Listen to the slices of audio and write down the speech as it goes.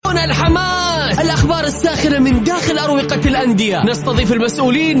هنا الحماس، الأخبار الساخنة من داخل أروقة الأندية، نستضيف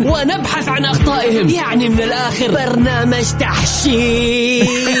المسؤولين ونبحث عن أخطائهم، يعني من الآخر برنامج تحشير.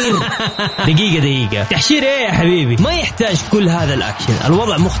 دقيقة تحشير ايه يا حبيبي؟ ما يحتاج كل هذا الأكشن،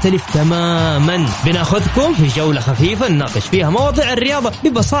 الوضع مختلف تماما. بناخذكم في جولة خفيفة نناقش فيها مواضيع الرياضة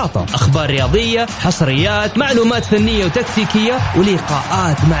ببساطة، أخبار رياضية، حصريات، معلومات فنية وتكتيكية،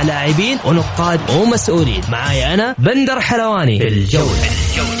 ولقاءات مع لاعبين ونقاد ومسؤولين. معايا أنا بندر حلواني في الجولة.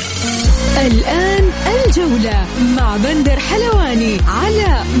 الآن الجولة مع بندر حلواني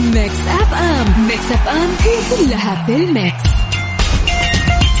على ميكس أف أم. ميكس أف أم هي كلها في الميكس.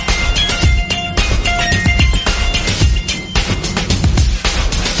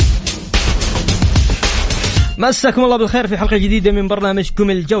 مساكم الله بالخير في حلقة جديدة من برنامجكم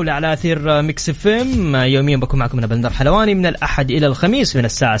الجولة على أثير ميكس اف ام. يوميا بكون معكم أنا بندر حلواني من الأحد إلى الخميس من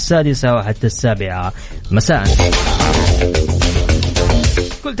الساعة 6 وحتى 7 مساء.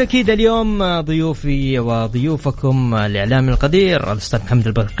 كل تأكيد اليوم ضيوفي وضيوفكم الإعلامي القدير الأستاذ محمد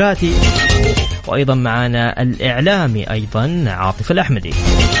البركاتي، وأيضا معنا الإعلامي أيضا عاطف الأحمدي.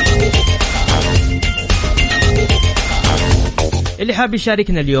 اللي حاب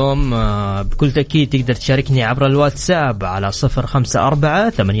يشاركنا اليوم بكل تأكيد تقدر تشاركني عبر الواتساب على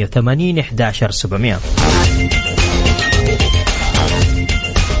 054-88-11700.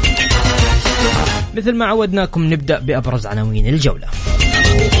 مثل ما عودناكم نبدأ بأبرز عناوين الجولة.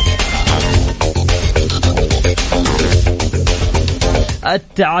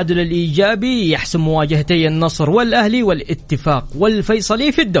 التعادل الإيجابي يحسم مواجهتي النصر والأهلي والاتفاق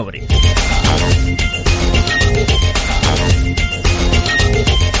والفيصلي في الدوري.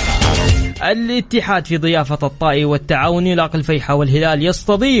 الاتحاد في ضيافة الطائي والتعاون يلاقي الفيحة، والهلال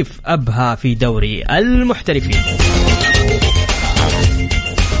يستضيف أبها في دوري المحترفين.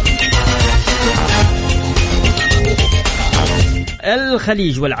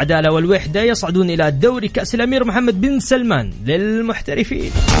 الخليج والعدالة والوحدة يصعدون إلى دوري كأس الأمير محمد بن سلمان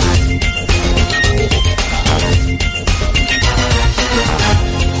للمحترفين.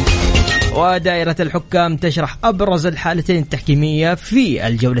 ودائرة الحكام تشرح أبرز الحالتين التحكيمية في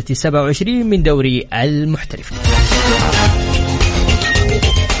الجولة 27 من دوري المحترفين.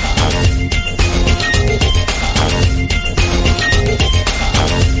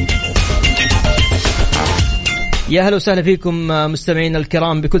 يا هلا وسهلا فيكم مستمعين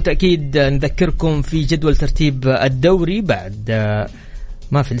الكرام. بكل تأكيد نذكركم في جدول ترتيب الدوري بعد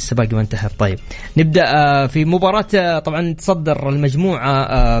ما في لسه باقي ما انتهى. طيب نبدأ في مباراة. طبعا تصدر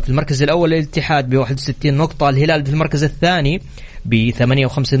المجموعة في المركز الأول الاتحاد ب 61 نقطة، الهلال في المركز الثاني ب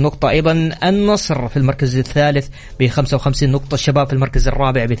 58 نقطة، أيضا النصر في المركز الثالث ب 55 نقطة، الشباب في المركز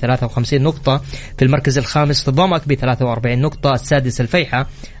الرابع ب 53 نقطة، في المركز الخامس ضمك ب 43 نقطة، السادس الفيحة،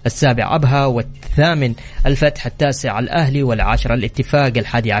 السابع أبها، والثامن الفتح، التاسع الأهلي، والعاشر الاتفاق،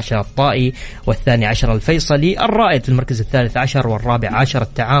 الحادي عشر الطائي، والثاني عشر الفيصلي، الرائد في المركز الثالث عشر، والرابع عشر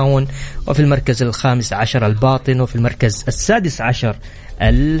التعاون، وفي المركز الخامس عشر الباطن، وفي المركز السادس عشر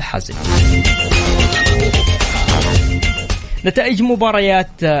الحزم. نتائج مباريات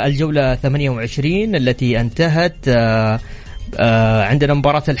الجولة 28 التي انتهت، عندنا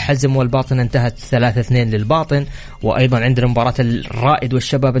مباراة الحزم والباطن انتهت 3-2 للباطن، وأيضا عندنا مباراة الرائد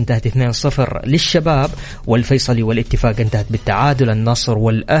والشباب انتهت 2-0 للشباب، والفيصلي والاتفاق انتهت بالتعادل، النصر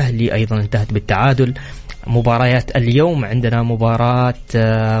والأهلي أيضا انتهت بالتعادل. مباريات اليوم عندنا مباراة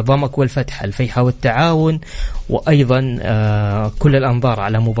ضمك والفتح، الفيحة والتعاون، وأيضا كل الأنظار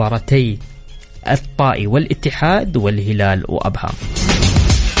على مباراتي الطائي والاتحاد والهلال وأبها.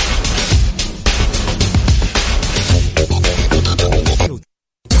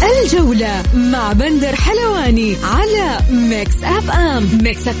 الجولة مع بندر حلواني على ميكس أف أم.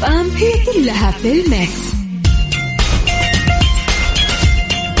 ميكس أف أم هي كلها في الميكس.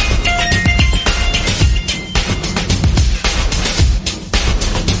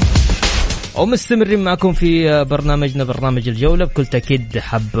 ومستمرين معكم في برنامجنا برنامج الجولة. بكل تأكيد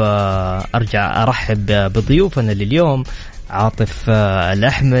حاب أرجع أرحب بضيوفنا لليوم، عاطف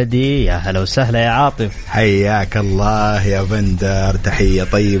الأحمدي. يا هلا وسهلا يا عاطف. حياك الله يا بندر، تحية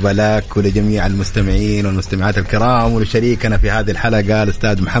طيبة لك ولجميع المستمعين والمستمعات الكرام، ولشريكنا في هذه الحلقة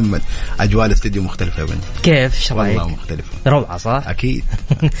الأستاذ محمد. أجواء الاستديو مختلفة يا بندر. كيف شرايك؟ والله مختلفة، روعة صح؟ أكيد.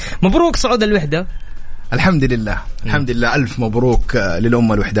 مبروك صعود الوحدة. الحمد لله الحمد لله، ألف مبروك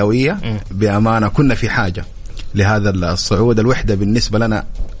للأمة الوحدوية. بأمانة كنا في حاجة لهذا الصعود. الوحدة بالنسبة لنا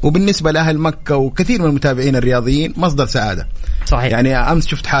وبالنسبة لأهل مكة وكثير من المتابعين الرياضيين مصدر سعادة. صحيح. يعني أمس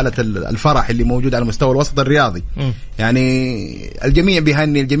شفت حالة الفرح اللي موجود على مستوى الوسط الرياضي. يعني الجميع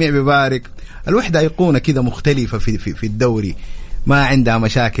بيهني، الجميع بيبارك. الوحدة أيقونة كذا مختلفة في الدوري، ما عندها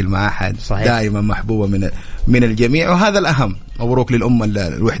مشاكل مع أحد، دائما محبوبة من الجميع، وهذا الأهم. مبروك للأمة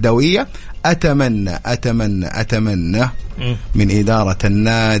الوحدوية. أتمنى من إدارة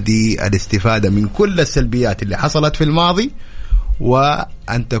النادي الاستفادة من كل السلبيات اللي حصلت في الماضي،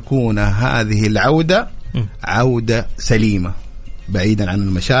 وأن تكون هذه العودة عودة سليمة بعيدا عن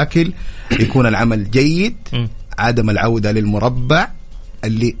المشاكل، يكون العمل جيد، عدم العودة للمربع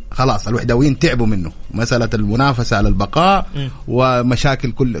اللي خلاص الوحدويين تعبوا منه، مسألة المنافسة على البقاء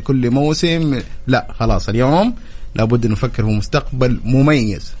ومشاكل كل موسم. لا خلاص، اليوم لابد نفكر في مستقبل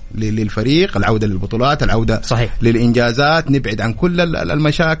مميز للفريق، العودة للبطولات، العودة صحيح للإنجازات، نبعد عن كل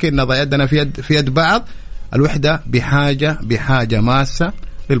المشاكل، نضع يدنا في يد بعض. الوحدة بحاجة ماسة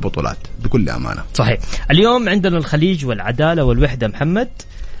للبطولات بكل أمانة. صحيح. اليوم عندنا الخليج والعدالة والوحدة. محمد،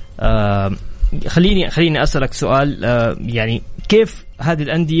 خليني أسألك سؤال، يعني كيف هذه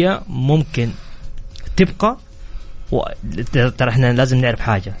الأندية ممكن تبقى؟ ترى احنا لازم نعرف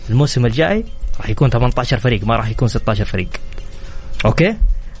حاجة، الموسم الجاي راح يكون 18 فريق، ما راح يكون 16 فريق. اوكي،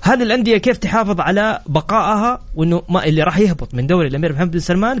 هذه الأندية كيف تحافظ على بقائها، وانه ما اللي راح يهبط من دوري الأمير محمد بن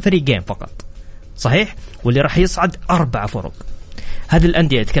سلمان فريقين فقط، صحيح، واللي راح يصعد 4 فرق. هذه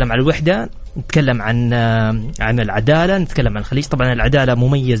الأندية نتكلم عن الوحدة، نتكلم عن العدالة، نتكلم عن الخليج. طبعا العدالة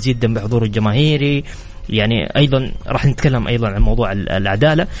مميز جدا بحضوره الجماهيري، يعني أيضا راح نتكلم أيضا عن موضوع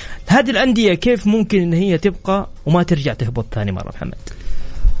العدالة. هذه الأندية كيف ممكن إن هي تبقى وما ترجع تهبط ثاني مرة؟ محمد.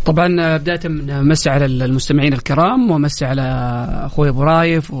 طبعا بداية من مسي على المستمعين الكرام، ومسي على أخوي أبو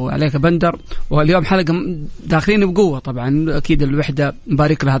رايف وعليك بندر، واليوم حلقة داخلين بقوة. طبعا أكيد الوحدة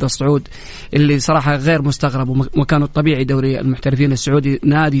مبارك لهذا الصعود اللي صراحة غير مستغرب، ومكانه الطبيعي دوري المحترفين السعودي،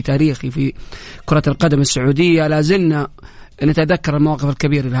 نادي تاريخي في كرة القدم السعودية. لازلنا نتذكر المواقف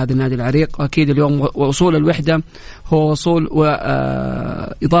الكبيرة لهذا النادي العريق. أكيد اليوم وصول الوحدة هو وصول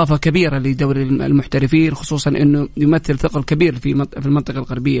وإضافة كبيرة لدوري المحترفين، خصوصا أنه يمثل ثقل كبير في المنطقة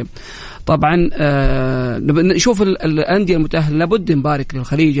الغربية. طبعا نشوف الأندية المتأهلة، لابد نبارك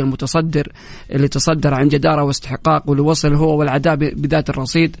للخليج المتصدر اللي تصدر عن جدارة واستحقاق، واللي وصل هو والعداء بذات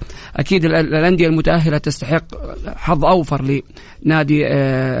الرصيد. أكيد الأندية المتأهلة تستحق حظ أوفر لنادي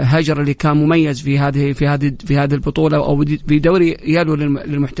هجر اللي كان مميز في هذه البطولة أو في دوري يالو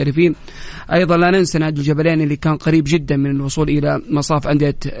للمحترفين. أيضا لا ننسى نادي الجبلين اللي كان قريب جدا من الوصول إلى مصاف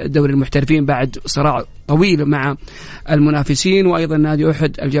أندية دوري المحترفين بعد صراع طويل مع المنافسين. وأيضا نادي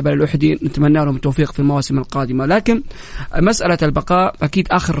أحد الجبل الأحدي نتمنى لهم التوفيق في المواسم القادمة. لكن مسألة البقاء، أكيد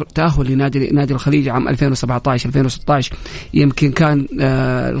آخر تأهل لنادي الخليج عام 2017-2016 يمكن كان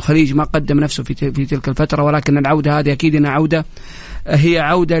الخليج ما قدم نفسه في تلك الفترة، ولكن العودة هذه أكيد إنها عودة، هي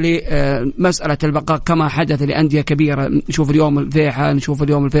عودة لمسألة البقاء كما حدث لأندية كبيرة. نشوف اليوم الفيحة، نشوف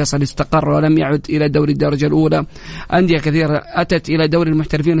اليوم الفيصل استقر ولم يعد إلى دوري الدرجة الأولى. أندية كثيرة أتت إلى دوري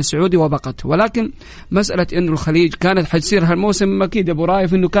المحترفين السعودي وبقت. ولكن مسألة إنه الخليج كانت حتصير هالموسم، أكيد أبو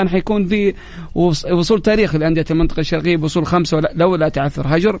رايف إنه كان حيكون في وصول تاريخي لأندية المنطقة الشرقية بوصول 5 لو لا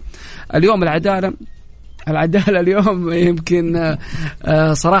تعثر هجر. اليوم العدالة اليوم يمكن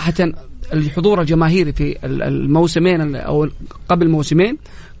صراحة الحضور الجماهيري في الموسمين أو قبل موسمين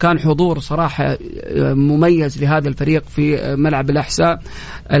كان حضور صراحة مميز لهذا الفريق في ملعب الأحساء.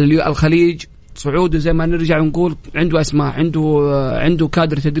 الخليج صعوده زي ما نرجع نقول عنده أسماء، عنده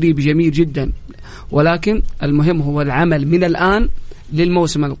كادر تدريبي جميل جدا، ولكن المهم هو العمل من الآن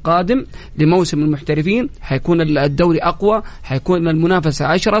للموسم القادم، لموسم المحترفين. حيكون الدوري أقوى، حيكون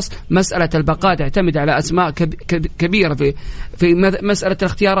المنافسة أشرس. مسألة البقاء تعتمد على أسماء كبيرة في مسألة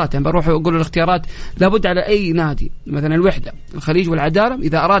الاختيارات. يعني بروح أقول الاختيارات لابد على أي نادي مثلا الوحدة، الخليج والعدالة،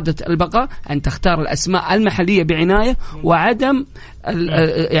 إذا أرادت البقاء أن تختار الأسماء المحلية بعناية، وعدم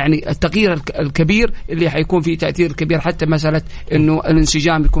يعني التغيير الكبير اللي حيكون فيه تأثير كبير، حتى مسألة إنه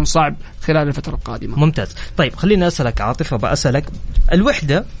الانسجام يكون صعب خلال الفترة القادمة. ممتاز. طيب خلينا أسألك عاطفة، بأسألك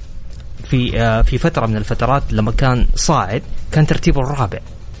الوحدة في فترة من الفترات لما كان صاعد كان ترتيبه الرابع.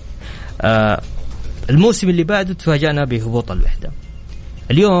 الموسم اللي بعده تفاجأنا بهبوط الوحدة.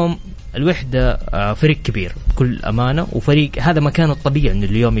 اليوم الوحدة فريق كبير بكل أمانة، وفريق هذا مكانه الطبيعي أنه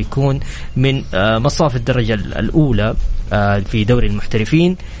اليوم يكون من مصاف الدرجة الأولى في دوري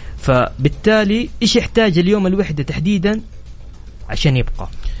المحترفين. فبالتالي إيش يحتاج اليوم الوحدة تحديدا عشان يبقى؟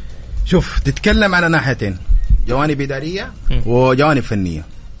 شوف، تتكلم على ناحيتين، جوانب إدارية وجوانب فنية.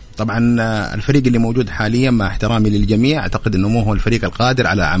 طبعا الفريق اللي موجود حاليا مع احترامي للجميع أعتقد أنه مو هو الفريق القادر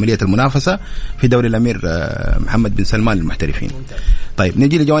على عملية المنافسة في دوري الأمير محمد بن سلمان للمحترفين. طيب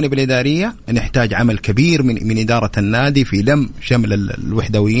نجي للجوانب الإدارية، نحتاج عمل كبير من إدارة النادي في لم شمل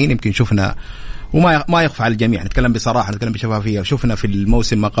الوحدويين. يمكن شفنا وما يخفى على الجميع، نتكلم بصراحة، نتكلم بشفافية، شفنا في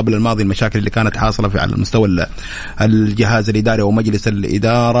الموسم ما قبل الماضي المشاكل اللي كانت حاصلة على المستوى الجهاز الإداري ومجلس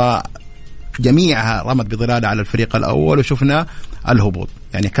الإدارة. جميعها رمت بظلالها على الفريق الأول وشفنا الهبوط.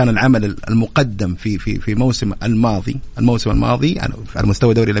 يعني كان العمل المقدم في الموسم الماضي على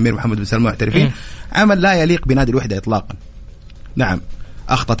مستوى دوري الأمير محمد بن سلمان المحترفين عمل لا يليق بنادي الوحدة إطلاقا. نعم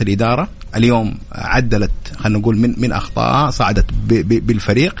أخطأت الإدارة، اليوم عدلت خلينا نقول من أخطاء صعدت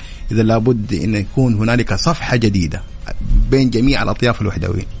بالفريق. إذا لابد أن يكون هنالك صفحة جديدة بين جميع الأطياف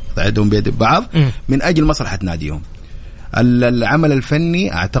الوحدويين صعدهم بيد بعض من أجل مصلحة ناديهم. العمل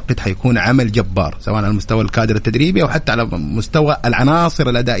الفني أعتقد حيكون عمل جبار سواء على مستوى الكادر التدريبي أو حتى على مستوى العناصر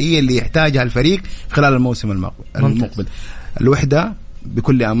الأدائية اللي يحتاجها الفريق خلال الموسم المقبل. الوحدة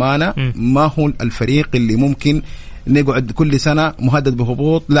بكل أمانة ما هو الفريق اللي ممكن نقعد كل سنة مهدد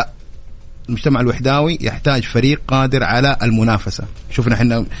بهبوط، لا. المجتمع الوحداوي يحتاج فريق قادر على المنافسة. شوفنا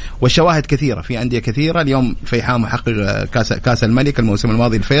احنا والشواهد كثيرة في أندية كثيرة. اليوم الفيحاء محقق كاس الملك الموسم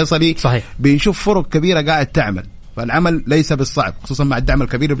الماضي الفيصلي، صحيح. بنشوف فرق كبيرة قاعد تعمل، فالعمل ليس بالصعب خصوصا مع الدعم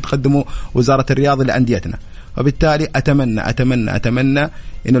الكبير اللي بتقدمه وزارة الرياضة لأنديتنا. وبالتالي أتمنى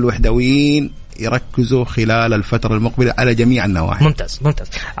إن الوحدويين يركزوا خلال الفترة المقبلة على جميع النواحي. ممتاز.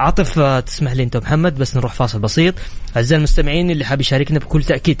 عاطف تسمح لي أنت محمد بس نروح فاصل بسيط. أعزائي المستمعين اللي حاب يشاركنا بكل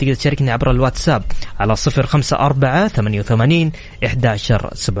تأكيد تقدر تشاركني عبر الواتساب على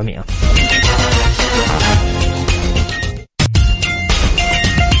 0548811700.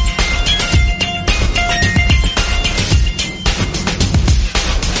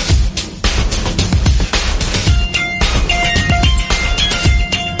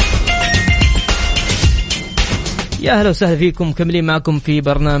 يا أهلا وسهلا فيكم، مكملين معكم في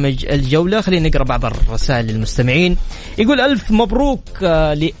برنامج الجولة. خلينا نقرأ بعض الرسائل للمستمعين. يقول ألف مبروك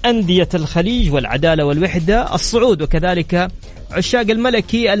لأندية الخليج والعدالة والوحدة الصعود، وكذلك عشاق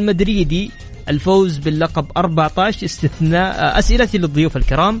الملكي المدريدي الفوز باللقب 14 استثناء. أسئلتي للضيوف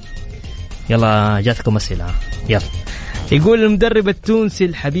الكرام، يلا جاتكم أسئلة يلا. يقول المدرب التونسي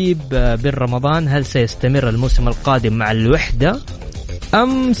الحبيب بن رمضان هل سيستمر الموسم القادم مع الوحدة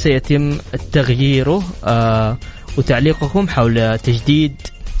أم سيتم تغييره؟ وتعليقكم حول تجديد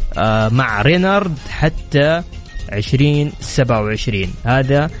مع رينارد حتى 2027.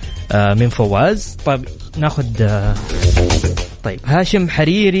 هذا من فواز. طيب ناخذ طيب هاشم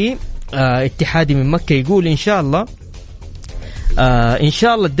حريري اتحادي من مكة يقول إن شاء الله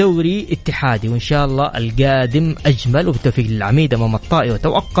الدوري اتحادي، وإن شاء الله القادم أجمل، وبالتوفيق للعميد أمام الطائي،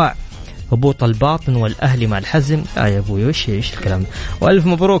 وتوقع هبوط الباطن والأهلي مع الحزم. يا أبوي وش الكلام. وألف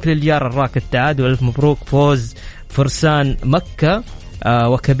مبروك للجار الراكد التعادل، وألف مبروك فوز فرسان مكة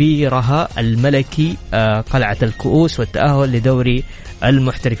وكبيرها الملكي قلعة الكؤوس والتأهل لدوري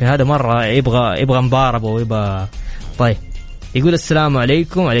المحترفين. هذا مرة يبغى مضاربة ويبغى. طيب يقول السلام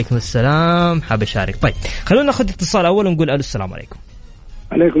عليكم. وعليكم السلام، حاب أشارك. طيب خلونا ناخذ اتصال أول ونقول ألو السلام عليكم.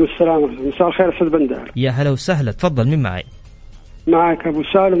 عليكم السلام، مساء الخير أستاذ بندر. يا هلا وسهلا، تفضل. مين معي؟ معك أبو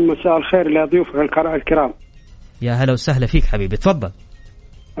سالم. مساء الخير لضيوفك الكرام. يا هلا وسهلا فيك حبيبي، تفضل.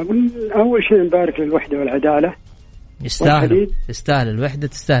 أول شيء نبارك للوحدة والعدالة، يستاهل الوحدة،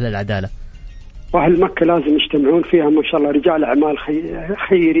 تستاهل العدالة. وأهل مكة لازم يجتمعون فيها ما شاء الله، رجال أعمال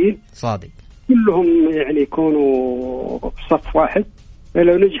خيرين صادق، كلهم يعني يكونوا صف واحد.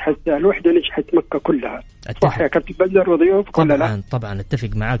 لو نجحت الوحدة نجحت مكة كلها. صح يا كابتن بدر وضيوف كلها؟ طبعا اتفق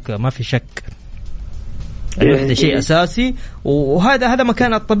معك، ما في شك. الوحدة شيء أساسي، وهذا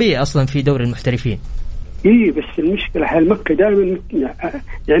مكان الطبيعي أصلا في دوري المحترفين. بس المشكلة حال مكة دائما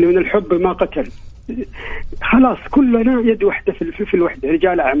يعني من الحب ما قتل. خلاص كلنا يد واحدة في الوحدة،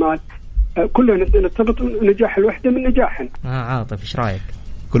 رجال أعمال كلنا نرتبط نجاح الوحدة من نجاحنا. عاطف إيش رأيك؟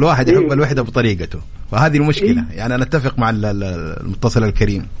 كل واحد يحب الوحدة بطريقته، وهذه المشكلة. يعني أنا أتفق مع المتصل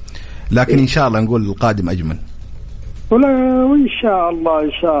الكريم، لكن إن شاء الله نقول القادم أجمل. وإن شاء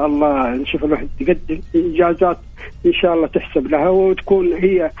الله نشوف الوحدة تقدم إنجازات إن شاء الله تحسب لها وتكون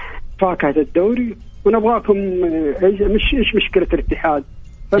هي فاكهة الدوري. ونبغاكم إيش مشكلة الاتحاد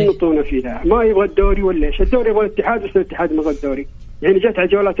فنطونا فيها. ما يبغى الدوري ولا إيش؟ الدوري يبغى الاتحاد، بس الاتحاد ما يبغى الدوري. يعني جت على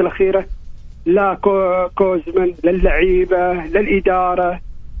الجولات الأخيرة لا كوزمن للعيبة للإدارة،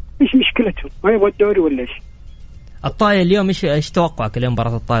 إيش مشكلتهم؟ ما يبغى الدوري ولا إيش؟ الطائي اليوم إيش توقعك اليوم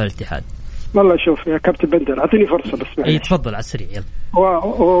مباراة الطائي والاتحاد؟ والله شوف يا كابتن بندر أعطيني فرصة بس. تفضل على السريع يلا.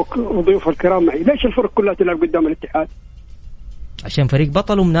 وضيوف الكرام معي، ليش الفرق كلها تلعب قدام الاتحاد؟ عشان فريق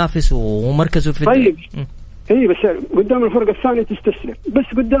بطل ومنافس ومركزه في طيب بس قدام الفرق الثانية تستسلم، بس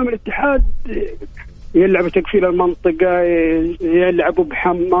قدام الاتحاد يلعبوا تقفيل المنطقة، يلعبوا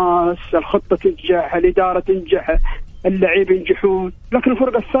بحماس، الخطة تنجح، الإدارة تنجح، اللعيبة ينجحون. لكن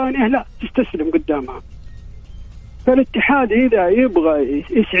الفرق الثانية لا، تستسلم قدامها. فالاتحاد إذا يبغى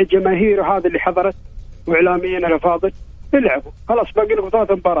يسعد جماهيره هذا اللي حضرت وإعلاميين الأفاضل، يلعبوا خلاص، باقي لكم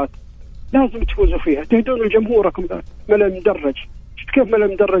 3 مباريات لازم تفوزوا فيها، تهدون لجمهوركم. ذا ملا مدرج، كيف ملا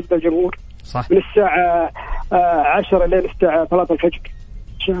مدرج ذا الجمهور؟ من الساعة 10 لين الساعة 3 الفجر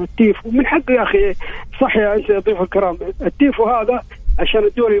التيفو من حقه يا أخي. صح يا أنت ضيوف الكرام، التيفو هذا عشان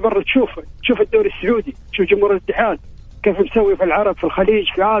الدوري برا تشوف الدوري السعودي، تشوف جمهور الاتحاد كيف مسوي في العرب في الخليج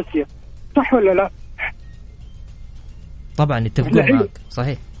في آسيا، صح ولا لا؟ طبعا اتفقوا معك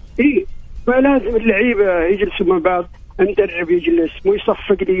صحيح. إيه فلازم اللعيبة يجلسوا مع بعض، المدرب يجلس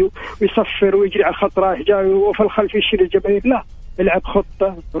ويصفق لي ويصفر ويجري على الخط رايح جاي وفي الخلف يشيل الجماهير، لا العب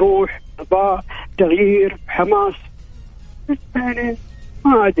خطة روح ضاء تغيير حماس. يعني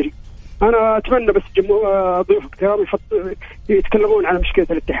ما أدري، أنا أتمنى بس ضيوف الكرام يتكلمون عن مشكلة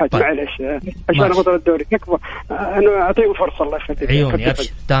الاتحاد. طيب. معلش عشان بطل الدوري تكفى، أنا أعطيهم فرصة الله يخليك. عيوني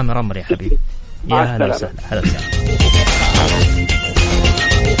أبشر تامر أمر يا حبيبي. يا هلا وسهلا. هلا وسهلا.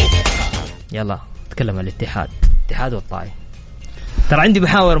 يلا نتكلم عن الاتحاد والطائي. ترى عندي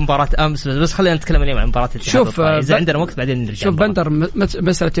محاور مباراة أمس بس خلينا نتكلم اليوم عن مباراة الاتحاد والطائي إذا عندنا وقت بعدين نرجع. شوف بندر،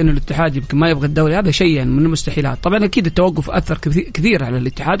 مسألة إنه الاتحاد يمكن ما يبغى الدوري هذا شيء من المستحيلات. طبعا أكيد التوقف أثر كثير على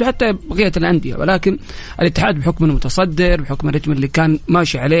الاتحاد وحتى بقية الأندية، ولكن الاتحاد بحكم إنه متصدر، بحكم الرتم اللي كان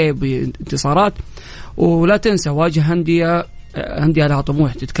ماشي عليه بانتصارات، ولا تنسى واجه أندية لها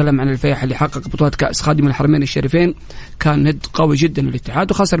طموح. تتكلم عن الفيحة اللي حقق بطولة كأس خادم الحرمين الشريفين، كان ند قوي جدا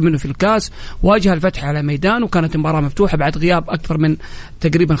للاتحاد وخسر منه في الكأس. واجه الفتح على ميدان وكانت مباراة مفتوحة بعد غياب أكثر من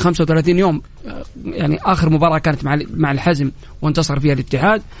تقريبا 35 يوم. يعني آخر مباراة كانت مع الحزم وانتصر فيها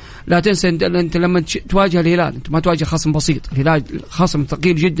الاتحاد. لا تنسى أنت لما تواجه الهلال أنت ما تواجه خصم بسيط، الهلال خصم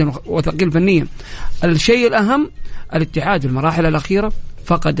ثقيل جدا وثقيل فنيا. الشيء الأهم الاتحاد في المراحل الأخيرة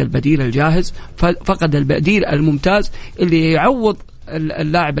فقد البديل الجاهز، فقد البديل الممتاز اللي يعوض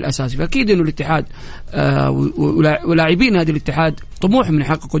اللاعب الأساسي. فأكيد إنه الاتحاد ولاعبين هذا الاتحاد طموح من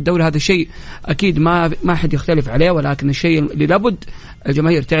يحققوا الدوري، هذا الشيء أكيد ما حد يختلف عليه. ولكن الشيء اللي لابد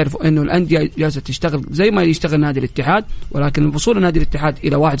الجماهير تعرف إنه الأندية جالسة تشتغل زي ما يشتغل نادي الاتحاد، ولكن وصول نادي الاتحاد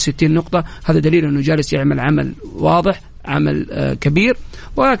إلى 61 نقطة هذا دليل إنه جالس يعمل عمل واضح، عمل كبير.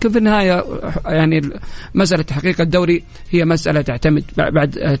 ولكن في النهاية يعني مسألة تحقيق الدوري هي مسألة تعتمد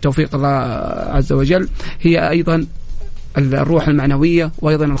بعد توفيق الله عز وجل، هي أيضا الروح المعنوية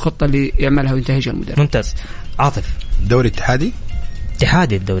وأيضا الخطة اللي يعملها وينتهجها المدرب. ممتاز. عاطف، دوري اتحادي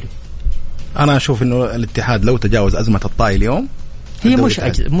الدوري أنا أشوف إنه الاتحاد لو تجاوز أزمة الطائي اليوم هي مش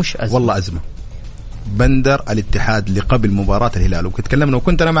أزمة والله أزمة. بندر الاتحاد اللي قبل مباراة الهلال وتكلمنا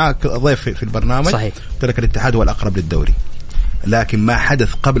وكنت أنا معك ضيف في البرنامج صحيح. ترك الاتحاد هو الأقرب للدوري، لكن ما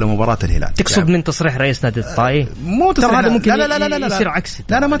حدث قبل مباراة الهلال. تقصد يعني من تصريح رئيس نادي الطائي؟ مو تصريح هذا ممكن لا يصير عكس.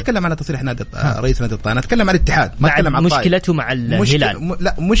 لا ما أتكلم عن تصريح نادي رئيس نادي الطائي، أنا أتكلم عن الاتحاد، ما أتكلم عن مشكلته مع الهلال.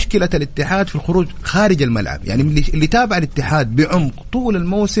 لا مشكلة الاتحاد في الخروج خارج الملعب. يعني اللي تابع الاتحاد بعمق طول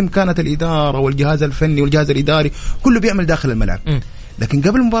الموسم كانت الإدارة والجهاز الفني والجهاز الإداري كله بيعمل داخل الملعب. لكن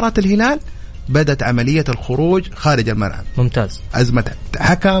قبل مباراة الهلال بدأت عملية الخروج خارج الملعب. ممتاز. أزمة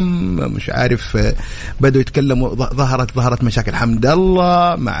حكم مش عارف، بدأوا يتكلموا، ظهرت مشاكل حمد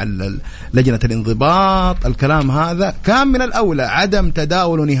الله مع لجنة الانضباط. الكلام هذا كان من الأولى عدم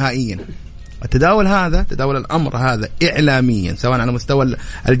تداوله نهائيا. تداول الأمر هذا إعلاميا سواء على مستوى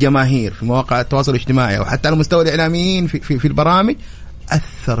الجماهير في مواقع التواصل الاجتماعي أو حتى على مستوى الإعلاميين في البرامج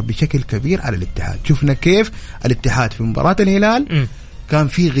أثر بشكل كبير على الاتحاد. شفنا كيف الاتحاد في مباراة الهلال كان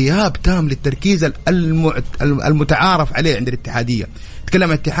في غياب تام للتركيز المتعارف عليه عند الاتحادية. تكلم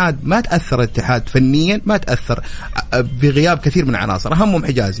الاتحاد ما تأثر الاتحاد فنيا، ما تأثر بغياب كثير من العناصر أهمهم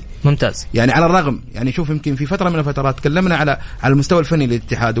حجازي. ممتاز. يعني على الرغم يعني شوف يمكن في فترة من الفترات تكلمنا على المستوى الفني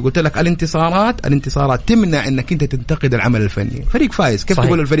للاتحاد وقلت لك الانتصارات تمنع انك انت تنتقد العمل الفني. فريق فايز كيف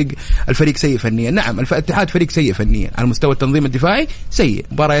تقول الفريق سيء فنيا؟ نعم الاتحاد فريق سيء فنيا على مستوى التنظيم الدفاعي، سيء،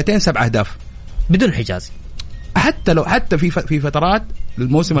 مباريتين 7 أهداف بدون حجازي. حتى في فترات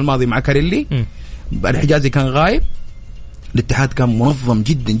الموسم الماضي مع كاريلي الحجازي كان غايب، الاتحاد كان منظم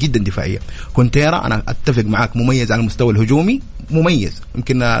جدا جدا دفاعيا. كونتيرا انا اتفق معك مميز على المستوى الهجومي، مميز،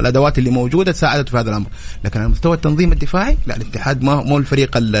 يمكن الادوات اللي موجوده ساعدت في هذا الامر، لكن على مستوى التنظيم الدفاعي لا، الاتحاد مو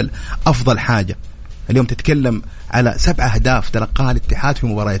الفريق الافضل حاجه. اليوم تتكلم على 7 أهداف تلقاها الاتحاد في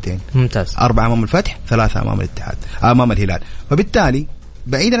مباراتين. ممتاز. 4 امام الفتح، 3 امام الاتحاد امام الهلال. فبالتالي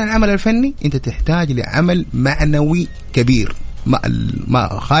بعيدا عن العمل الفني انت تحتاج لعمل معنوي كبير.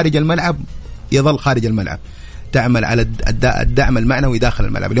 ما خارج الملعب يظل خارج الملعب، تعمل على الدعم المعنوي داخل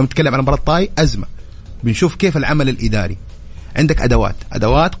الملعب. اليوم نتكلم عن مباراة طاي، أزمة، بنشوف كيف العمل الإداري عندك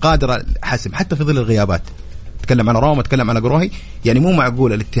أدوات قادرة حسم حتى في ظل الغيابات. تكلم عن روما، تكلم عن قروهي، يعني مو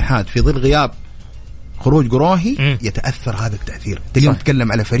معقول الاتحاد في ظل غياب خروج قروهي يتأثر هذا التأثير. اليوم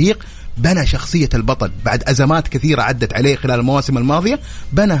تتكلم على فريق بنى شخصية البطل بعد أزمات كثيرة عدت عليه خلال المواسم الماضية،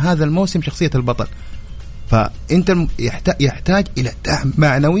 بنى هذا الموسم شخصية البطل. فأنت يحتاج إلى دعم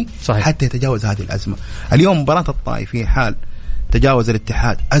معنوي صحيح. حتى يتجاوز هذه الأزمة. اليوم مباراة الطائي في حال تجاوز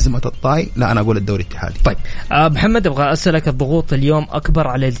الاتحاد أزمة الطاي، لا أنا أقول الدوري الاتحادي. طيب محمد أبغى أسألك، الضغوط اليوم أكبر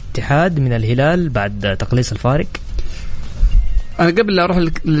على الاتحاد من الهلال بعد تقليص الفارق؟ أنا قبل لا أروح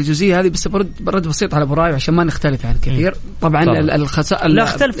للجزئية هذه بس برد بسيط على أبو رايف عشان ما نختلف يعني كثير. طبعا لا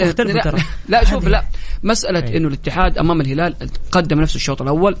اختلف لا شوف لا مسألة إنه الاتحاد أمام الهلال قدم نفس الشوط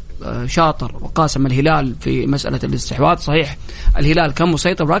الأول شاطر وقاسم الهلال في مسألة الاستحواذ. صحيح الهلال كان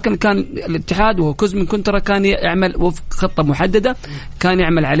مسيطر، ولكن كان الاتحاد وكوز من كنترا كان يعمل وفق خطة محددة كان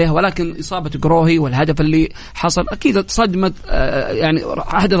يعمل عليها، ولكن إصابة جروهي والهدف اللي حصل أكيد صدمة يعني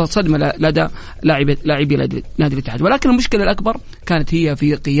أحدثت صدمة لدى لاعبي نادي الاتحاد. ولكن المشكلة الأكبر كانت هي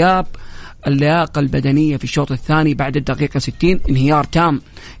في غياب اللياقة البدنية في الشوط الثاني بعد الدقيقة 60. انهيار تام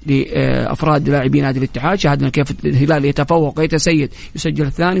لأفراد لاعبي نادي الاتحاد. شاهدنا كيف الهلال يتفوق ويتسيد، يسجل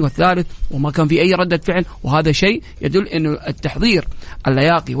الثاني والثالث وما كان في أي ردة فعل، وهذا شيء يدل أنه التحضير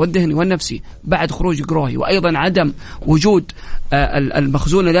اللياقي والذهني والنفسي بعد خروج جروهي وأيضا عدم وجود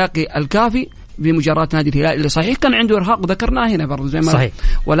المخزون اللياقي الكافي بمجاراة نادي الهلال اللي صحيح كان عنده إرهاق وذكرناه هنا برضو زي ما صحيح،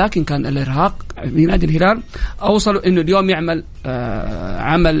 ولكن كان الإرهاق في نادي الهلال أوصلوا إنه اليوم يعمل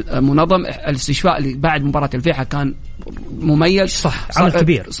عمل منظم. الاستشفاء اللي بعد مباراة الفيحة كان مميز، صح عمل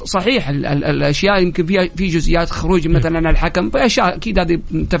كبير. صحيح الأشياء يمكن فيها في جزئيات خروج مثلا الحكم، في أشياء أكيد هذه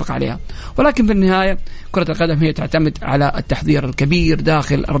نتفق عليها، ولكن في النهاية كرة القدم هي تعتمد على التحضير الكبير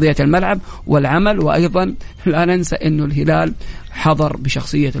داخل أرضية الملعب والعمل. وأيضا لا ننسى إنه الهلال حضر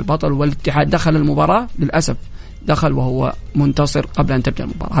بشخصية البطل، والاتحاد دخل المباراة للأسف دخل وهو منتصر قبل أن تبدأ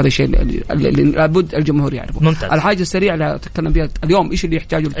المباراة. هذا الشيء اللي لابد الجمهور يعرفه. ممتاز. الحاجة السريعة اللي أتكلم بها اليوم إيش اللي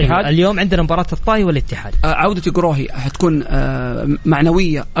يحتاجه الاتحاد؟ اليوم عندنا مباراة الطاي والاتحاد. عودة جروهي حتكون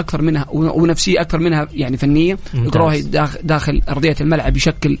معنوية أكثر منها ونفسية أكثر منها يعني فنية. جروهي داخل أرضية الملعب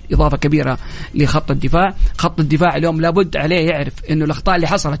يشكل إضافة كبيرة لخط الدفاع. خط الدفاع اليوم لابد عليه يعرف إنه الأخطاء اللي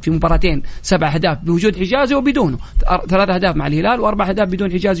حصلت في مباراتين 7 أهداف بوجود حجازي وبدونه، 3 أهداف مع الهلال و4 أهداف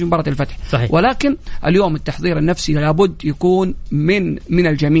بدون حجازي في مباراة الفتح. صحيح. ولكن اليوم التحضير النفسي لابد يكون من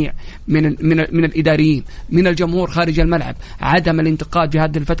الجميع، من الإداريين، من الجمهور خارج الملعب. عدم الانتقاد في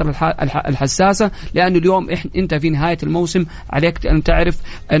هذه الفترة الحساسة، لأنه اليوم أنت في نهاية الموسم عليك أن تعرف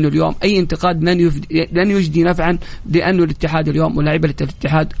أنه اليوم أي انتقاد لن يجدي نفعا، لأنه الاتحاد اليوم ولاعيبة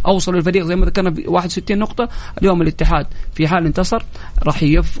الاتحاد أوصلوا الفريق زي ما ذكرنا ب 61 نقطة. اليوم الاتحاد في حال انتصر راح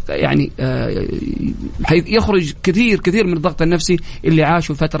يعني يخرج كثير من الضغط النفسي اللي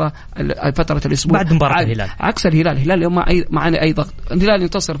عاشوا فترة الأسبوع بعد مباراة الهلال. عكس الهلال اليوم معنا أي ضغط، الهلال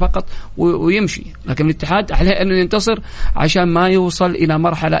ينتصر فقط ويمشي، لكن الاتحاد عليه أنه ينتصر عشان ما يوصل إلى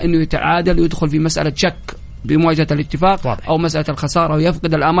مرحلة أنه يتعادل ويدخل في مسألة شك بمواجهة الاتفاق واضح. أو مسألة الخسارة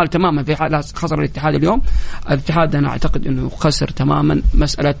ويفقد الآمال تماما. في حال خسر الاتحاد اليوم، الاتحاد أنا أعتقد أنه خسر تماما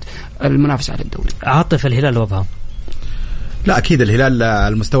مسألة المنافسة على الدوري. عاطف الهلال وابها؟ لا أكيد الهلال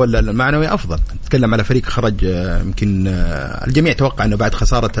المستوى المعنوي أفضل. نتكلم على فريق خرج يمكن الجميع توقع أنه بعد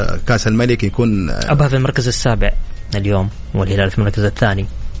خسارة كأس الملك يكون أبها في المركز السابع اليوم والهلال في المركز الثاني.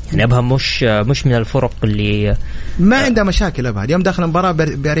 يعني أبها مش من الفرق اللي ما عندها مشاكل. أبها اليوم داخل المباراة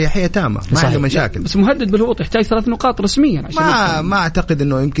بأريحية تامة، ما عنده مشاكل، بس مهدد بالهبوط، يحتاج 3 نقاط رسميا عشان ما أعتقد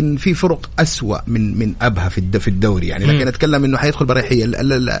إنه يمكن في فرق أسوأ من أبها في الدوري يعني. لكن أتكلم إنه حيدخل بأريحية.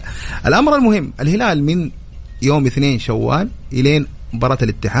 الأمر المهم الهلال من يوم 2 شوال إلين مباراة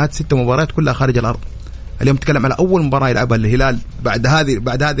الاتحاد 6 مباريات كلها خارج الأرض. اليوم نتكلم على أول مباراة يلعبها الهلال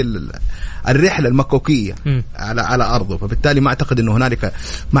بعد هذه الرحلة المكوكية على أرضه. فبالتالي ما أعتقد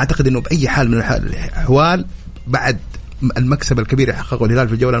إنه بأي حال من الأحوال بعد المكسب الكبير اللي حققه الهلال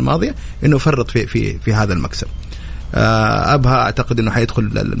في الجولة الماضية إنه فرط في هذا المكسب. أبها أعتقد إنه حيدخل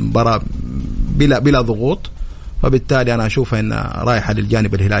المباراة بلا ضغوط، وبالتالي أنا أشوفها إن رايحة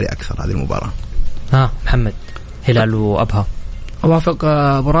للجانب الهلالي أكثر هذه المباراة. محمد، هلال وأبها؟ أوافق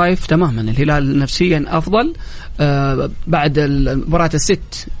أبو رايف تماما. الهلال نفسيا أفضل بعد مباراة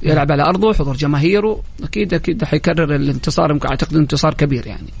الست يلعب على أرضه حضور جماهيره، أكيد حيكرر الانتصار. أعتقد انتصار كبير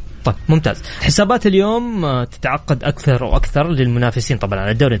يعني. طيب ممتاز. حسابات اليوم تتعقد أكثر وأكثر للمنافسين طبعا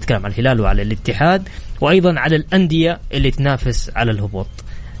على الدوري. نتكلم عن الهلال وعلى الاتحاد وأيضا على الأندية اللي تنافس على الهبوط.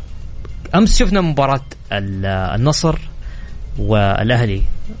 أمس شفنا مباراة النصر والأهلي،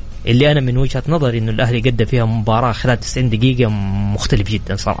 اللي أنا من وجهة نظري إنه الأهلي قدم فيها مباراة خلال 90 دقيقة مختلف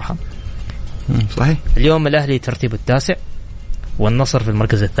جدا صراحة. صحيح. اليوم الأهلي ترتيبه 9 والنصر في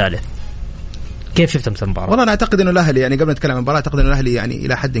المركز الثالث. كيف شفت مثل المباراة؟ والله أنا أعتقد إنه الأهلي يعني قبل نتكلم عن المباراة أعتقد إنه الأهلي يعني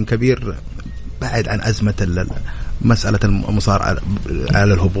إلى حد كبير بعد عن أزمة مسألة المصارعة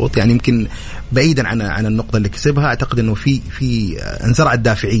على الهبوط. يعني يمكن بعيدا عن النقطة اللي كسبها، أعتقد إنه في انزرعت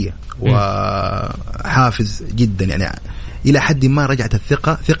دافعية وحافز جدا. يعني إلى حد ما رجعت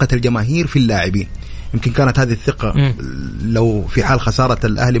ثقة الجماهير في اللاعبين. يمكن كانت هذه الثقة لو في حال خسارة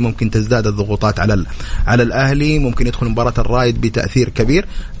الأهلي ممكن تزداد الضغوطات على الأهلي، ممكن يدخل مباراة الرايد بتأثير كبير.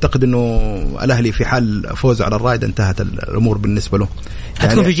 أعتقد إنه الأهلي في حال فوز على الرايد انتهت الأمور بالنسبة له.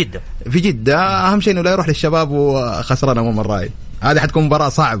 حتكون في جدة أهم شيء إنه لا يروح للشباب وخسران أمام الرايد. هذه حتكون مباراة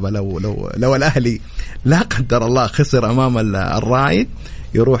صعبة لو الأهلي لا قدر الله خسر أمام الرايد،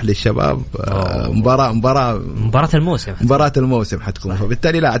 يروح للشباب مباراة الموسم حتكون.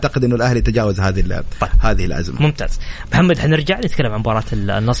 فبالتالي لا أعتقد إنه الأهلي تجاوز هذه الأزمة. ممتاز محمد، حنرجع نتكلم عن مباراة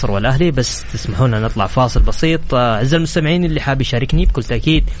النصر والأهلي، بس تسمحونا نطلع فاصل بسيط. أعزائي المستمعين اللي حاب يشاركني بكل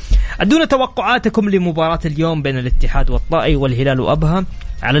تأكيد أدونا توقعاتكم لمباراة اليوم بين الاتحاد والطائي والهلال وأبها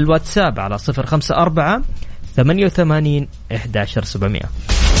على الواتساب على 054 88 11700.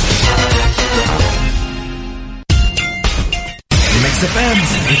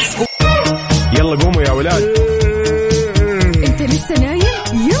 يلا قوموا يا ولاد. انت لسه نايم؟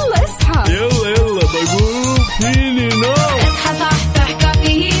 يلا اصحى. يلا بقوم فيني نوم. اصحى صحصح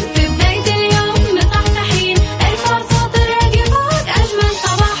كافيين في بداية اليوم مصحصحين. الفرصة تراقي فوق أجمل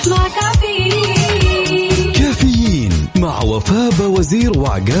صباح مع كافيين. كافيين مع وفاء وزير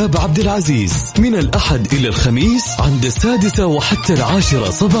وعقاب عبد العزيز من الأحد إلى الخميس عند 6 وحتى 10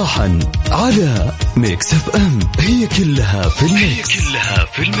 صباحا على ميكس اف ام. هي كلها في الميكس.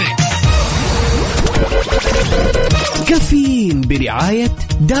 كافيين برعاية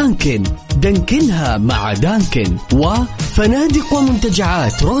دانكنها مع دانكن وفنادق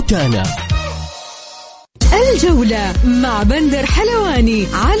ومنتجعات روتانا. الجولة مع بندر حلواني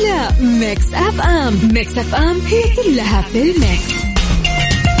على ميكس اف ام. ميكس اف ام هي كلها في الميكس.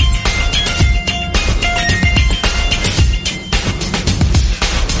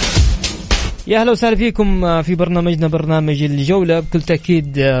 يا أهلا وسهلا فيكم في برنامجنا برنامج الجولة. بكل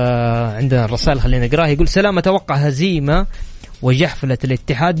تأكيد عندنا الرسائل خلينا نقراها. يقول سلام، أتوقع هزيمة وجحفلة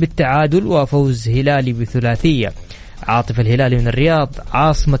الاتحاد بالتعادل وفوز هلالي بثلاثية. عاطف الهلالي من الرياض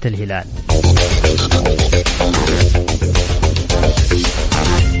عاصمة الهلال.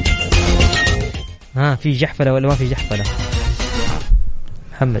 في جحفلة ولا ما في جحفلة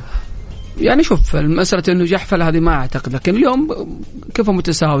محمد؟ يعني شوف المسألة إنه جحفل هذه ما أعتقد، لكن اليوم كيف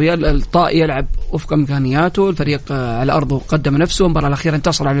متساوية. الطائي يلعب وفق إمكانياته، الفريق على أرضه قدم نفسه، المباراة الأخيرة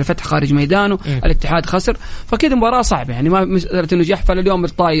انتصر على الفتح خارج ميدانه، الاتحاد خسر، فكده مباراة صعبة. يعني ما مسألة إنه جحفل. اليوم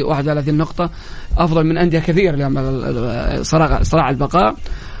الطائي 31 نقطة أفضل من أندية كثير اليوم صراع البقاء.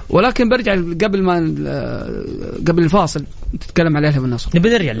 ولكن برجع قبل الفاصل تتكلم على الأهلي والنصر. نبي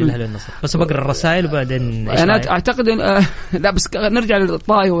نرجع للأهلي والنصر بس بقرأ الرسائل وبعدين أنا أعتقد لا بس نرجع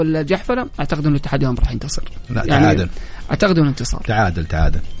للطائي والجحفلة. أعتقد إنه الاتحاد اليوم راح ينتصر. لا يعني تعادل. أعتقد إنه انتصار. تعادل.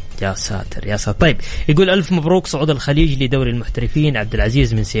 يا ساتر. طيب يقول ألف مبروك صعود الخليج لدوري المحترفين. عبد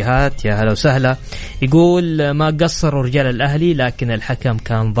العزيز من سيهات، يا هلا وسهلا. يقول ما قصروا رجال الأهلي لكن الحكم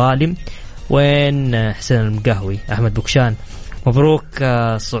كان ظالم. وين حسين المقهوي؟ أحمد بوكشان مبروك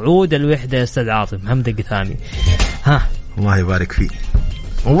صعود الوحدة يا أستاذ عاطف. محمد القثامي الله يبارك فيه،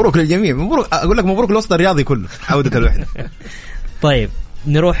 مبروك للجميع. مبروك، أقول لك مبروك الوسط الرياضي كله عودة الوحدة. طيب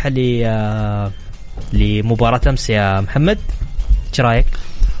نروح لمباراة أمس يا محمد، ايش رايك؟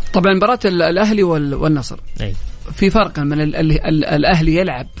 طبعا مباراة الأهلي والنصر في فرق من الأهلي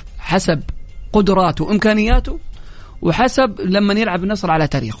يلعب حسب قدراته وإمكانياته وحسب لما يلعب النصر على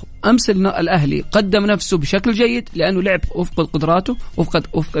تاريخه. أمس الأهلي قدم نفسه بشكل جيد لأنه لعب وفق قدراته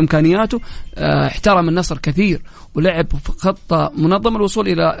وفق إمكانياته. احترم النصر كثير ولعب خطة منظمة الوصول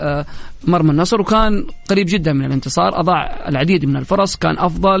إلى مرمى النصر، وكان قريب جدا من الانتصار. أضاع العديد من الفرص، كان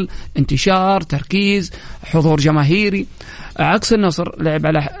أفضل انتشار، تركيز، حضور جماهيري. عكس النصر لعب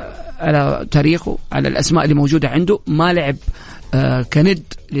على تاريخه، على الأسماء اللي موجودة عنده، ما لعب كند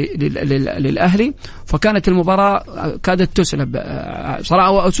للأهلي. فكانت المباراة كادت تسلب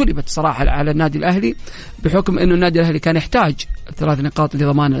صراحة، وسلبت صراحة على النادي الأهلي، بحكم أنه النادي الأهلي كان يحتاج 3 نقاط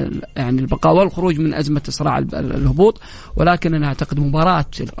لضمان يعني البقاء والخروج من أزمة صراع الهبوط. ولكن أنا أعتقد مباراة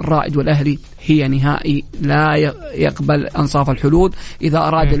الرائد والأهلي هي نهائي لا يقبل أنصاف الحلول. إذا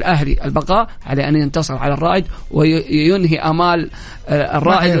أراد الأهلي البقاء على أن ينتصر على الرائد وينهي أمال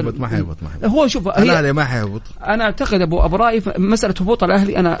الرائد. ما حيهبط. هو شوف الأهلي ما حيهبط. أنا أعتقد أبو رأي مسألة هبوط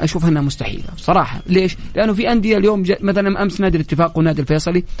الأهلي أنا أشوفها أنها مستحيلة صراحة. ليش؟ لأنه في أندية اليوم مثلا أمس نادي الاتفاق ونادي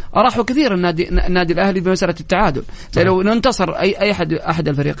الفيصلي أراحوا كثير النادي الأهلي بمسألة التعادل. زي لو انتصر أي أحد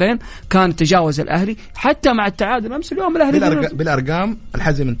الفريقين كان تجاوز الأهلي حتى مع التعادل أمس. اليوم الأهلي بالأرقام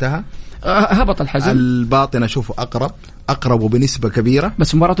الحزم انتهى، هبط الحزم. الباطن أشوفه أقرب وبنسبة كبيرة،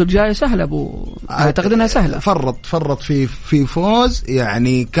 بس مباراته الجاية سهلة أعتقد أنها سهلة. فرط في فوز،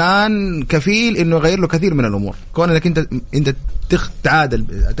 يعني كان كفيل إنه يغير له كثير من الأمور. كون إنك أنت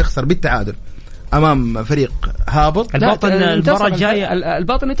تخسر بالتعادل امام فريق هابط. الباطن المباراة الجاية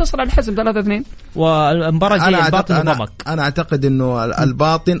الباطن انتصر على الحزم 3-2 والمباراة الجاية الباطن ضمك. انا اعتقد انه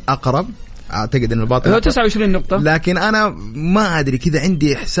الباطن اقرب، اعتقد انه الباطن هو 29 نقطة، لكن انا ما ادري كذا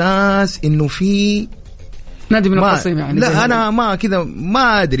عندي احساس انه في نادي من القصيم يعني. لا انا ما كذا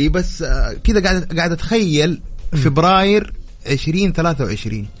ما ادري، بس كذا قاعد اتخيل فبراير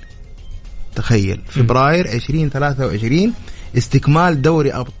 2023. تخيل فبراير 2023 استكمال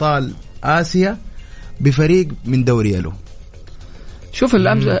دوري ابطال اسيا بفريق من دوري يلو. شوف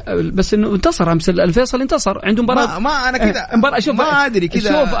الامس بس انه انتصر امس الفيصل، انتصر عنده مباراه. ما انا كذا شوف ما ادري كذا.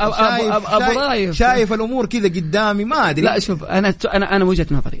 شوف ابو رايف شايف الامور كذا قدامي، ما ادري. لا شوف انا وجهه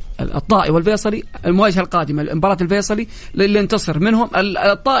نظري الطائي والفيصلي المواجهه القادمه المباراه الفيصلي اللي انتصر منهم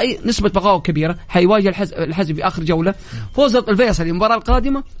الطائي نسبه بقائه كبيره، حيواجه الحزم في اخر جوله. فوز الفيصلي المباراه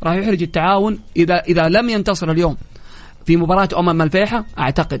القادمه راح يحرج التعاون اذا لم ينتصر اليوم في مباراه امام الفيحة.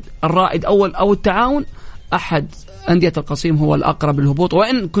 اعتقد الرائد اول او التعاون احد أندية القصيم هو الأقرب للهبوط،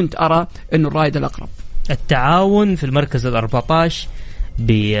 وإن كنت أرى أنه الرائد الأقرب. التعاون في المركز 14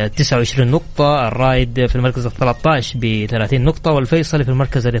 ب29 نقطة، الرائد في المركز 13 ب30 نقطة، والفيصلي في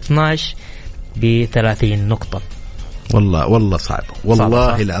المركز 12 ب30 نقطة. والله صعب والله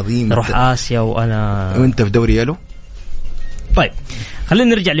صعب. العظيم نروح آسيا وأنت في دوري يلو. طيب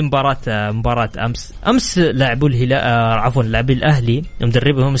خلينا نرجع لمباراة أمس لاعبو الهلال عفوا لاعبي الأهلي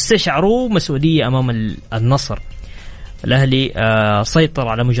ومدربهم استشعروا مسؤولية أمام النصر. الأهلي سيطر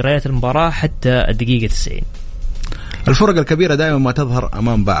على مجريات المباراة حتى الدقيقة 90. الفرق الكبيرة دائما ما تظهر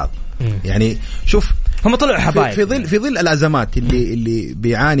أمام بعض. يعني شوف هم طلعوا حبايب في ظل الأزمات اللي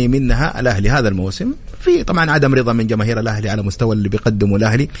بيعاني منها الأهلي هذا الموسم، في طبعا عدم رضا من جماهير الأهلي على مستوى اللي بيقدمه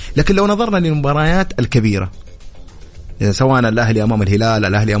الأهلي. لكن لو نظرنا للمباريات الكبيرة سواء الأهلي أمام الهلال،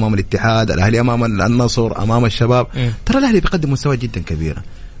 الأهلي أمام الاتحاد، الأهلي أمام النصر، أمام الشباب، ترى الأهلي بيقدم مستوى جدا كبيرة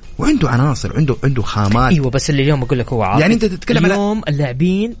وعنده عناصر، عنده خامات. ايوه بس اللي اليوم اقول لك هو عاطل. يعني انت تتكلم اليوم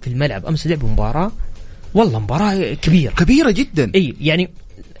اللاعبين في الملعب امس لعبوا مباراه والله مباراه كبيره جدا. اي يعني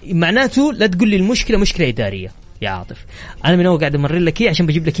معناته لا تقول لي المشكله مشكله اداريه يا عاطف، انا من اول قاعد امرر لك عشان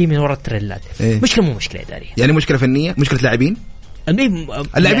بجيب لك من ورا التريلات. مشكله مو مشكله اداريه، يعني مشكله فنيه، مشكله لاعبين.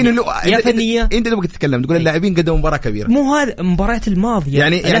 اللاعبين اللي يا فنيه انت تبغى تتكلم تقول اللاعبين قدموا مباراه كبيره، مو هذا المباريات الماضيه.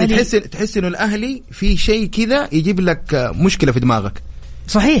 يعني تحس انه الاهلي في شيء كذا يجيب لك مشكله في دماغك.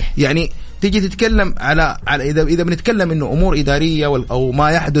 صحيح. يعني تيجي تتكلم على اذا بنتكلم انه امور اداريه او ما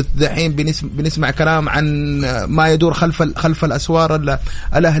يحدث دحين بنسمع كلام عن ما يدور خلف الاسوار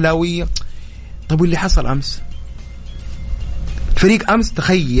الاهلاويه. طب واللي حصل امس فريق امس،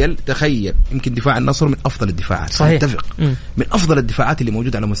 تخيل يمكن دفاع النصر من افضل الدفاعات. صحيح. اتفق من افضل الدفاعات اللي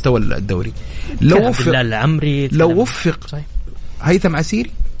موجوده على مستوى الدوري. لو وفق هيثم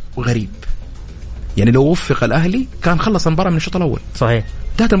عسيري وغريب، يعني لو وفق الاهلي كان خلص المباراه من الشوط الاول. صحيح.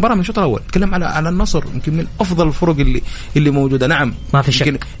 انتهت المباراه من الشوط الاول. تكلم على النصر يمكن من افضل الفرق اللي موجوده. نعم ما في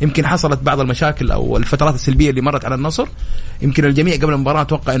شك. يمكن حصلت بعض المشاكل او الفترات السلبيه اللي مرت على النصر. يمكن الجميع قبل المباراه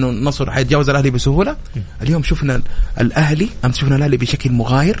توقع انه النصر حيتجاوز الاهلي بسهوله. اليوم شفنا الاهلي بشكل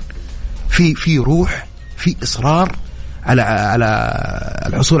مغاير، في روح، في اصرار على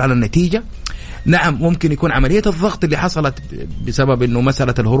الحصول على النتيجه. نعم ممكن يكون عملية الضغط اللي حصلت بسبب انه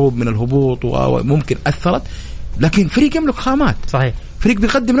مسألة الهروب من الهبوط وممكن أثرت، لكن فريق يملك خامات. صحيح. فريق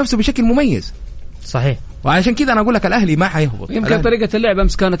بيقدم نفسه بشكل مميز. صحيح. وعشان كذا أنا أقول لك الأهلي ما حيهبط. يمكن طريقة اللعب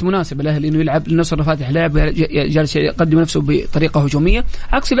أمس كانت مناسبة الأهلي إنه يلعب النصر فاتح لعب جالس يقدم نفسه بطريقة هجومية،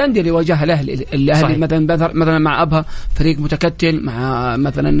 عكس الأندية اللي واجهها الأهلي مثلا مع أبها فريق متكتل، مع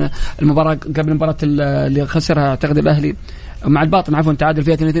مثلا المباراة قبل المباراة اللي خسرها أعتقد الأهلي مع الباطن عفوا تعادل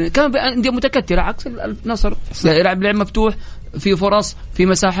فيها 2-2، كان أندية متكتلة عكس النصر يلعب لعب مفتوح، في فرص، في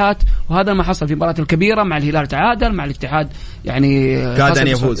مساحات، وهذا ما حصل في المباراة الكبيرة. مع الهلال تعادل، مع الاتحاد يعني كاد أن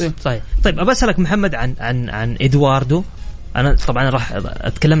يفوز. صحيح. طيب أبسألك محمد عن إدواردو. أنا طبعا راح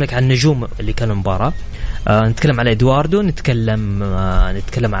أتكلم لك عن النجوم اللي كانوا المباراة. نتكلم على إدواردو، نتكلم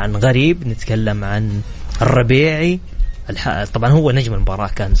عن غريب، نتكلم عن الربيعي. طبعا هو نجم المباراة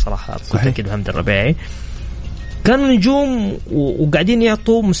كان صراحة كنت كده محمد الربيعي. كانوا نجوم وقاعدين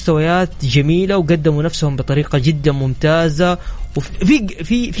يعطوا مستويات جميلة وقدموا نفسهم بطريقة جدا ممتازة،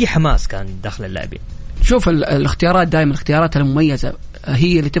 وفي حماس كان داخل اللاعبين. شوف الاختيارات دائما الاختيارات المميزة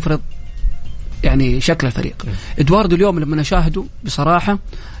هي اللي تفرض يعني شكل الفريق. إدواردو اليوم لما نشاهده بصراحة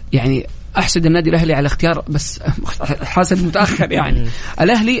يعني أحسد النادي الأهلي على اختيار، بس حاسد متأخر يعني.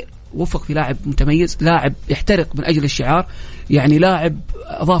 الأهلي وفق في لاعب متميز، لاعب يحترق من أجل الشعار، يعني لاعب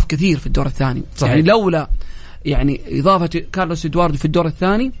أضاف كثير في الدور الثاني. يعني لولا يعني إضافة كارلوس إدواردو في الدور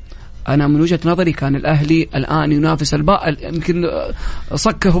الثاني أنا من وجهة نظري كان الأهلي الآن ينافس يمكن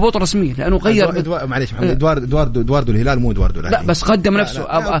صك هبوط رسمي لأنه غير. معليش محمد، إدواردو الهلال مو إدواردو الأهلي. لا بس قدم نفسه.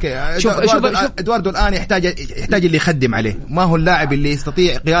 شوف إدواردو الآن يحتاج اللي يخدم عليه، ما هو اللاعب اللي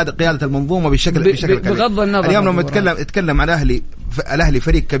يستطيع قيادة المنظومة بالشكل بغض النظر. اليوم لما نتكلم عن الأهلي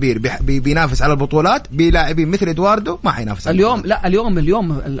فريق كبير بينافس على البطولات بلاعبين مثل إدواردو، ما حينافس اليوم. لا اليوم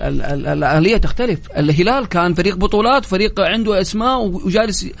الآلية تختلف. الهلال كان فريق بطولات، فريق عنده اسماء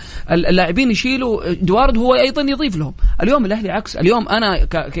وجالس اللاعبين يشيلوا، إدواردو هو أيضا يضيف لهم. اليوم الأهلي عكس. اليوم أنا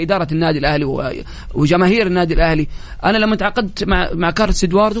كإدارة النادي الأهلي وجماهير النادي الأهلي، أنا لما تعاقدت مع كارلوس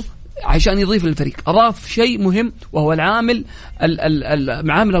إدواردو عشان يضيف للفريق، أضاف شيء مهم وهو العامل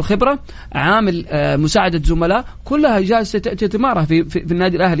عامل الخبرة، عامل مساعدة زملاء، كلها جالسة تتمارى في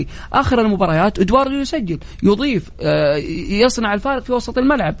النادي الأهلي. آخر المباريات إدواردو يسجل، يضيف، يصنع الفارق في وسط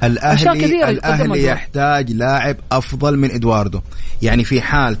الملعب. الأهلي يحتاج لاعب أفضل من إدواردو، يعني في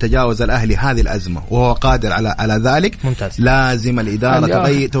حال تجاوز الأهلي هذه الأزمة وهو قادر على ذلك، ممتاز. لازم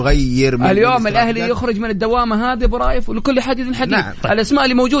الإدارة تغير من اليوم الأهلي يخرج من الدوامة هذه برايف، ولكل حديث حديث. نعم. الأسماء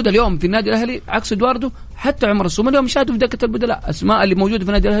اللي موجودة اليوم في النادي الأهلي عكس إدواردو، حتى عمر السومة اليوم شاهدوا في دكة البدلاء، أسماء اللي موجودة في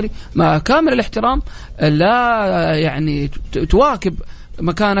النادي الأهلي مع كامل الاحترام لا يعني تواكب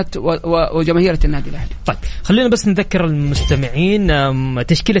مكانة وجماهيرة النادي الأهلي. طيب خلينا بس نذكر المستمعين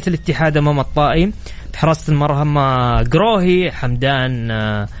تشكيلة الاتحاد أمام الطائي. بحراسة المرمى قروهي، حمدان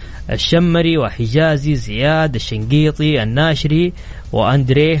الشمري، وحجازي، زياد، الشنقيطي، الناشري،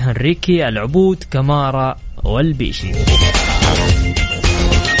 وأندري، هنريكي، العبود، كمارا، والبيشي.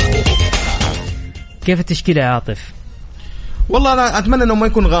 كيف التشكيلة يا عاطف؟ والله أنا أتمنى أنه ما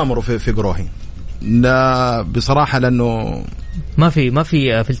يكون غامروا في قروهي، لا بصراحة، لأنه ما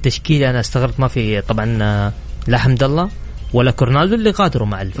في التشكيلة. أنا استغربت ما في طبعا لا حمد الله ولا كورنالدو اللي غادروا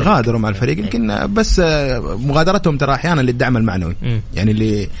مع الفريق. يمكن بس مغادرتهم ترى أحيانا للدعم المعنوي،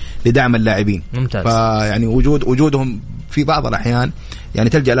 يعني لدعم اللاعبين. ممتاز. فيعني وجودهم في بعض الأحيان يعني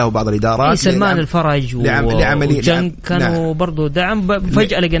تلجأ له بعض الإدارات. سلمان الفرج وجنك كانوا برضو دعم،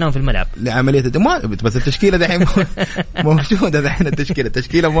 فجأة لقيناهم في الملعب لعملية بس التشكيلة دحين موجودة دحين.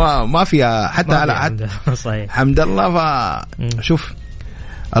 التشكيلة ما فيها حتى على صحيح حمد الله. فشوف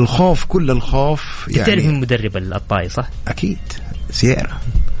الخوف، كل الخوف يعني. تعرف المدرب الطائي صح؟ أكيد سييرا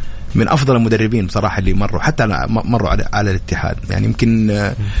من أفضل المدربين بصراحة اللي مروا على الاتحاد. يعني يمكن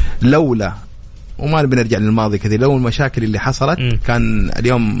لولا، وما بنرجع للماضي كثير، لو المشاكل اللي حصلت كان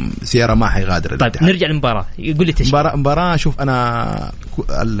اليوم سيارة ما حيغادر. طيب نرجع للمباراة. يقول لي تشكيل مباراة. شوف أنا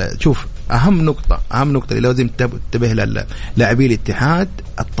أهم نقطة اللي لازم تنتبه للاعبي الاتحاد،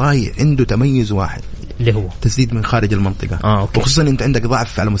 الطاي عنده تميز واحد اللي هو تسديد من خارج المنطقة. وخصوصا أنت عندك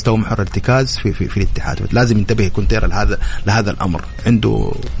ضعف على مستوى محور الارتكاز في الاتحاد، لازم ينتبه كونتيرا لهذا الأمر.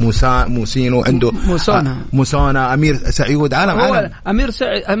 عنده موسينو، عنده موسونا، أمير سعيود.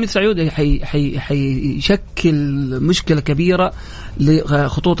 أمير سعيود حيشكل مشكلة كبيرة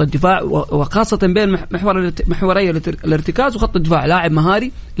لخطوط الدفاع، وخاصة بين محوري الارتكاز وخط الدفاع. لاعب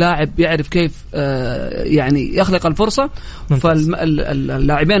مهاري، لاعب يعرف كيف يعني يخلق الفرصة.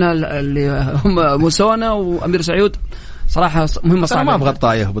 فاللاعبين اللي هم موسونا وأمير سعيود صراحة مهمة صعبة. أنا ما أبغى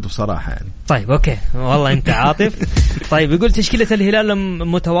الطاية يهبط بصراحة يعني. طيب أوكي والله أنت عاطف. طيب يقول تشكيلة الهلال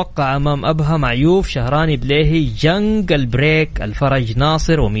متوقع أمام أبها، معيوف، شهراني، بليهي، جنق، البريك، الفرج،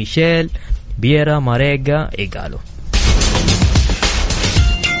 ناصر، وميشيل، بيرا، ماريجا، إيغالو.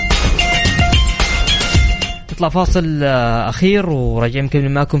 نطلع فاصل أخير وراجع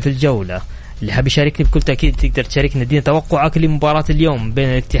مكمل معكم في الجولة. اللي حاب يشاركني بكل تأكيد تقدر تشاركنا، ادينا توقعك لمباراة اليوم بين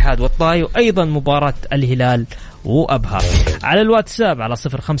الاتحاد والطائي، وأيضا مباراة الهلال وأبها على الواتساب على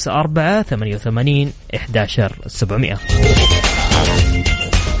 0548811700.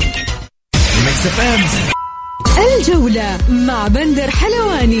 الجولة مع بندر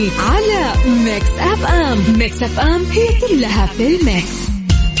حلواني على ميكس أف أم. ميكس أف أم هي كلها في الميكس.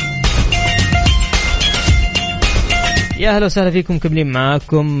 يا أهلا وسهلا فيكم، كملين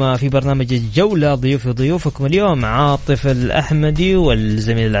معاكم في برنامج الجولة. ضيوفكم اليوم عاطف الأحمدي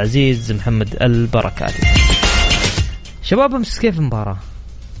والزميل العزيز محمد البركاتي. شباب امس كيف المباراة؟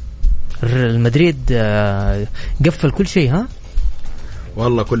 المدريد قفل كل شيء. ها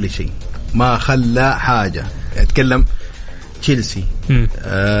والله كل شيء، ما خلى حاجة. اتكلم تشيلسي،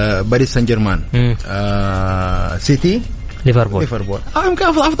 باريس سان جيرمان، سيتي، ليفربول. يمكن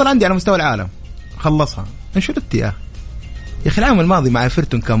أفضل عندي على مستوى العالم خلصها. انشلت يا أخي العام الماضي مع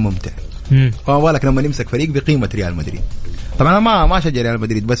إيفرتون كان ممتع. وما بالك لما نمسك فريق بقيمة ريال مدريد. طبعا أنا ما شجع ريال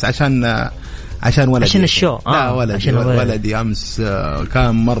مدريد بس عشان ولدي، عشان الشو. لا ولدي أمس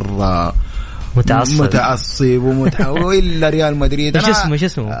كان مرة متعصب وإلا ريال مدريد. ايش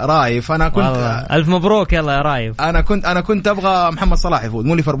اسمه رايف. أنا كنت ألف مبروك يلا يا رايف. أنا كنت أبغى محمد صلاح يفوز،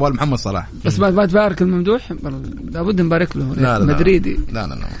 مو ليفربول، محمد صلاح. بس ما تبارك الممدوح، لابد نبارك له. لا مدريدي.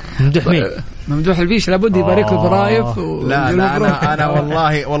 لا ممدوح مين؟ ممدوح البيش، لابد يبارك له برايف. لا أنا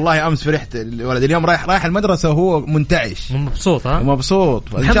والله أمس فرحت الولد اليوم رايح المدرسة وهو منتعش مبسوط. مبسوط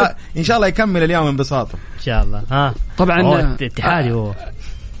إن شاء الله يكمل اليوم انبساطه إن شاء الله. طبعا اتحادي هو.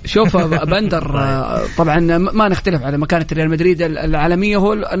 شوف بندر، طبعا ما نختلف على مكانة ريال مدريد العالمية،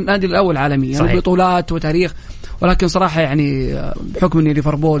 هو النادي الأول عالميا يعني بطولات وتاريخ، ولكن صراحة يعني بحكم اني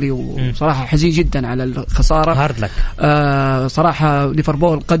ليفربولي وصراحة حزين جدا على الخسارة. هارد لك. صراحة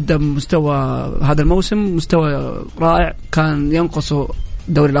ليفربول قدم مستوى هذا الموسم، مستوى رائع، كان ينقصه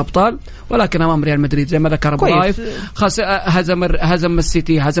دوري الأبطال، ولكن أمام ريال مدريد زي ما ذكر برايف هزم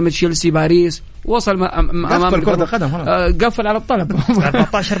السيتي، هزم تشيلسي، باريس، وصل أمام كرة القدم، قفل على الطلب.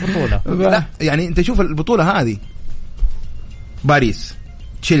 14 بطولة. لا يعني أنت شوف البطولة هذه، باريس،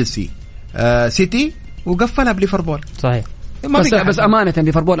 تشيلسي، سيتي، وقفلها بليفربول. صحيح. بس أمانة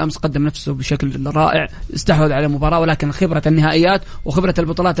ليفربول أمس قدم نفسه بشكل رائع، استحوذ على المباراة، ولكن خبرة النهائيات وخبرة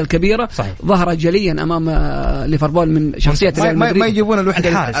البطولات الكبيرة ظهرت جليا أمام ليفربول من شخصية ريال مدريد. ما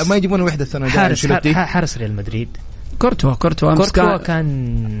يجيبون الوحدة السنة الجاية. حارس ريال مدريد كورتوا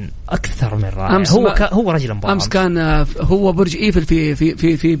كان أكثر من رائع. هو رجل مباراة. أمس كان هو برج إيفل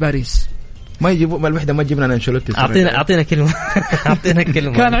في باريس. ما يجيبوا الوحدة، ما جبنا أنشيلوتي. أعطينا كلمة.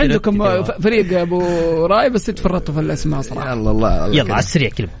 كان عندكم فريق أبو راي، بس تفرطوا في الأسماء صراحة. يلا على السريع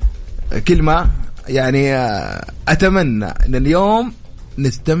كلمة يعني أتمنى أن اليوم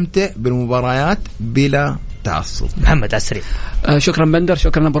نستمتع بالمباريات بلا تعصب. محمد على السريع. شكرا بندر،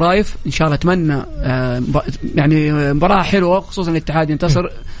 شكرا أبو رايف. إن شاء الله أتمنى يعني مباراة حلوة، خصوصا الاتحاد ينتصر،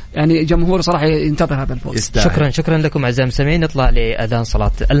 يعني جمهور صراحة ينتظر هذا الفوز. شكرا لكم أعزائي المستمعين. نطلع لأذان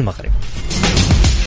صلاة المغرب.